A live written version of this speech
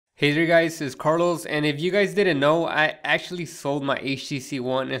Hey there guys, it's Carlos, and if you guys didn't know, I actually sold my HTC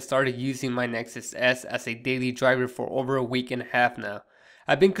One and started using my Nexus S as a daily driver for over a week and a half now.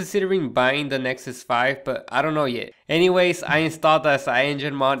 I've been considering buying the Nexus 5, but I don't know yet. Anyways, I installed the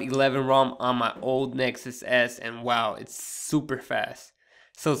Cyanogenmod 11 ROM on my old Nexus S, and wow, it's super fast.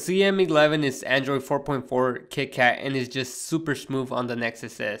 So CM11 is Android 4.4 Kitkat and is just super smooth on the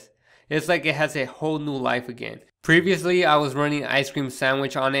Nexus S. It's like it has a whole new life again. Previously, I was running Ice Cream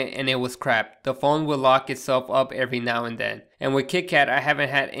Sandwich on it and it was crap. The phone would lock itself up every now and then. And with Kitkat, I haven't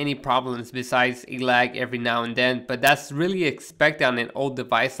had any problems besides a lag every now and then, but that's really expected on an old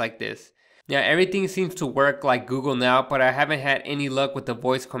device like this. Now, everything seems to work like Google now, but I haven't had any luck with the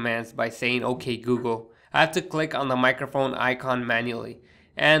voice commands by saying "OK Google." I have to click on the microphone icon manually.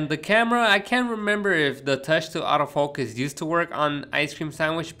 And the camera, I can't remember if the touch to autofocus used to work on Ice Cream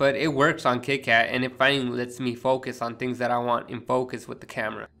Sandwich, but it works on Kitkat and it finally lets me focus on things that I want in focus with the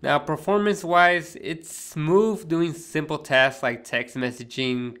camera. Now, performance wise, it's smooth doing simple tasks like text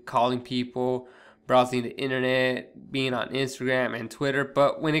messaging, calling people, browsing the internet, being on Instagram and Twitter,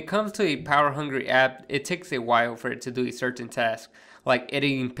 but when it comes to a power hungry app, it takes a while for it to do a certain task. Like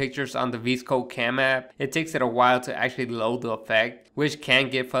editing pictures on the VSCO Cam app, it takes it a while to actually load the effect, which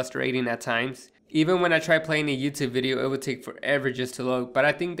can get frustrating at times. Even when I try playing a YouTube video, it would take forever just to load, but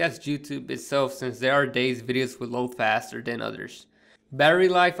I think that's YouTube itself since there are days videos would load faster than others. Battery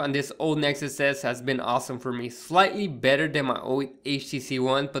life on this old Nexus S has been awesome for me, slightly better than my old HTC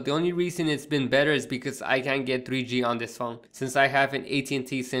One, but the only reason it's been better is because I can't get 3G on this phone, since I have an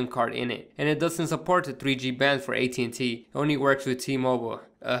AT&T SIM card in it, and it doesn't support the 3G band for AT&T, it only works with T-Mobile.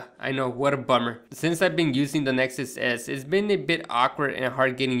 I know, what a bummer. Since I've been using the Nexus S, it's been a bit awkward and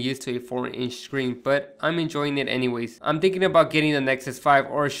hard getting used to a 4-inch screen, but I'm enjoying it anyways. I'm thinking about getting the Nexus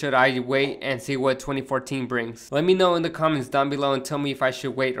 5, or should I wait and see what 2014 brings? Let me know in the comments down below and tell me if I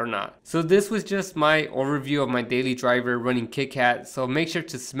should wait or not. So this was just my overview of my daily driver running Kitkat, so make sure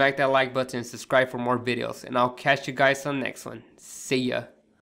to smack that like button and subscribe for more videos, and I'll catch you guys on the next one. See ya.